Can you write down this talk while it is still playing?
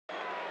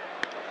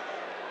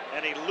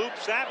And he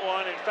loops that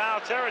one in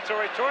foul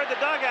territory toward the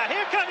dugout.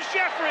 Here comes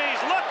Jefferies.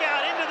 Look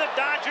out into the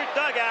Dodger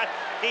dugout.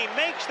 He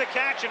makes the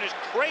catch and is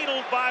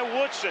cradled by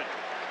Woodson.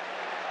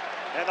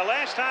 And the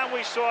last time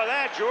we saw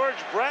that, George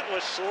Brett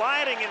was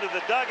sliding into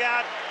the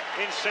dugout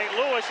in St.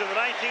 Louis in the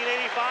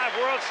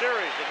 1985 World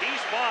Series, and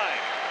he's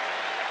fine.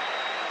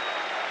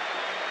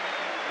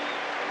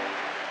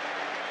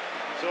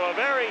 So a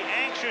very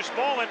anxious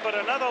moment, but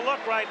another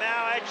look right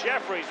now at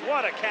Jefferies.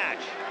 What a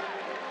catch.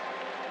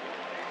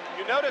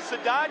 You notice the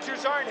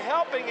Dodgers aren't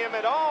helping him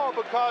at all,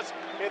 because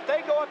if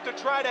they go up to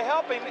try to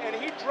help him and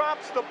he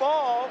drops the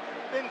ball,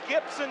 then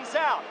Gibson's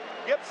out.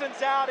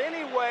 Gibson's out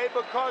anyway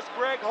because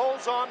Gregg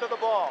holds on to the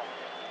ball.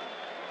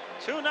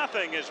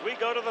 2-0 as we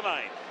go to the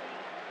ninth.